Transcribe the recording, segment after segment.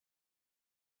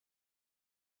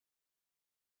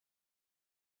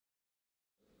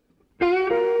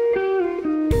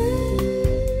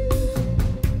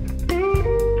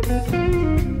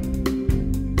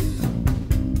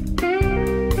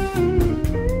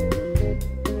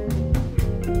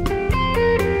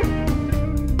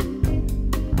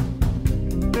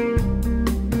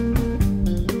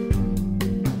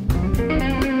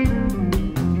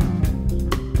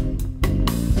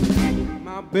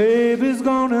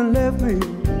and left me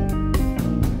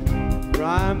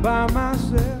crying by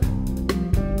myself.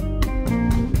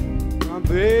 My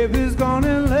baby's gone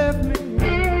and left me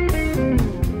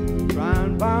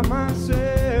crying by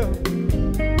myself.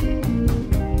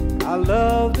 I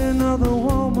loved another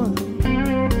woman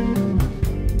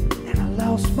and I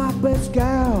lost my best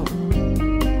gal.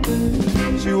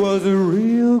 She was a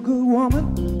real good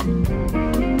woman,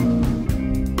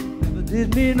 never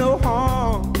did me no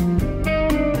harm.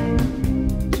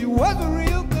 She was a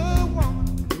real good woman,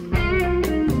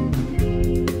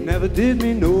 never did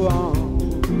me no harm.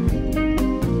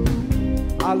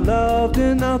 I loved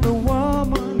another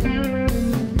woman,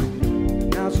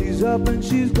 now she's up and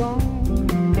she's gone.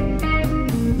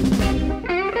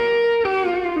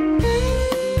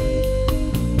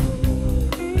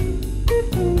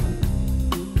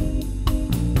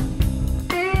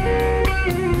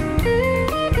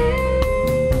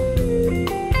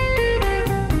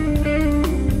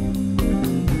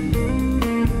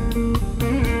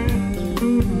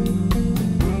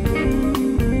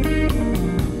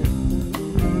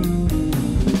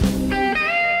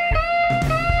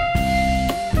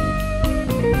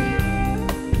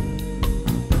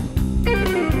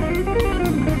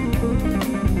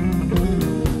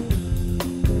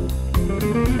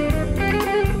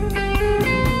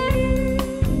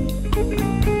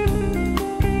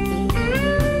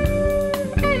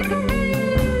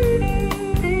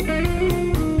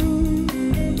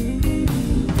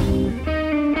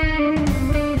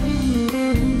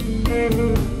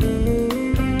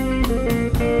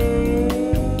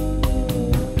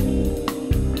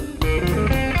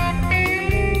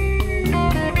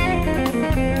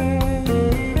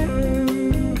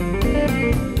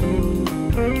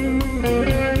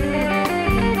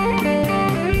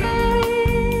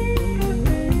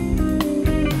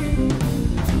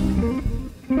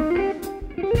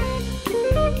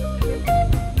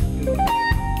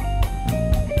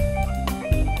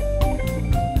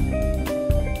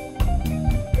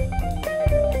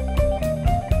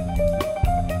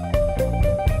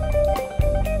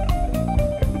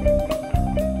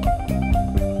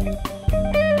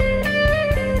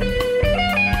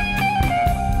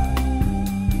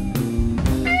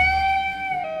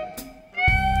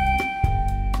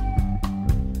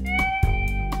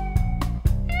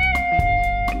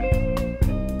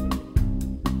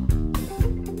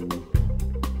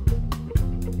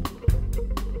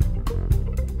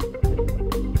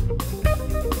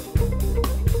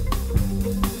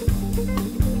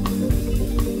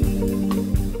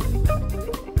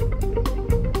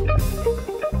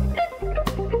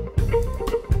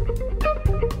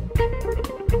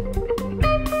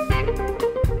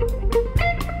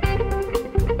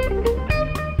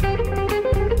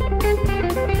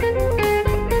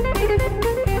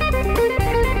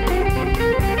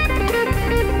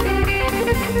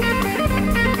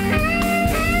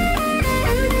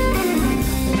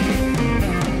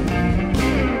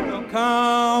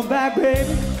 Come back,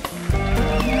 baby.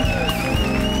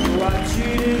 Oh, I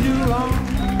treated you wrong.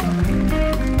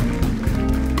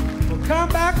 Well, come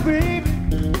back, baby.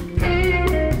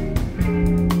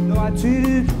 No, I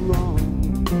treated you wrong.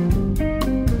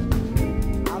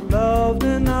 I loved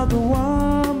another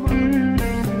woman.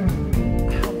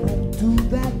 I won't do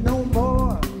that no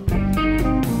more.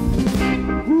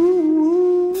 Ooh,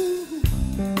 ooh.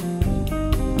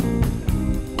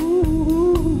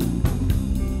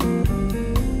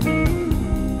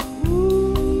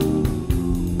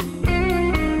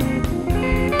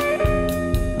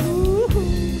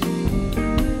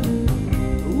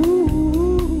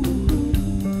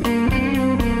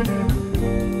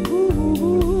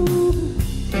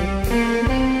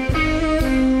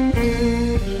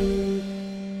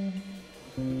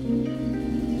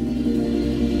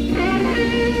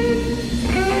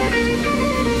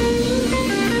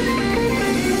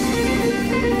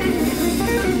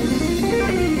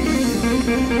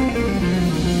 Thank you.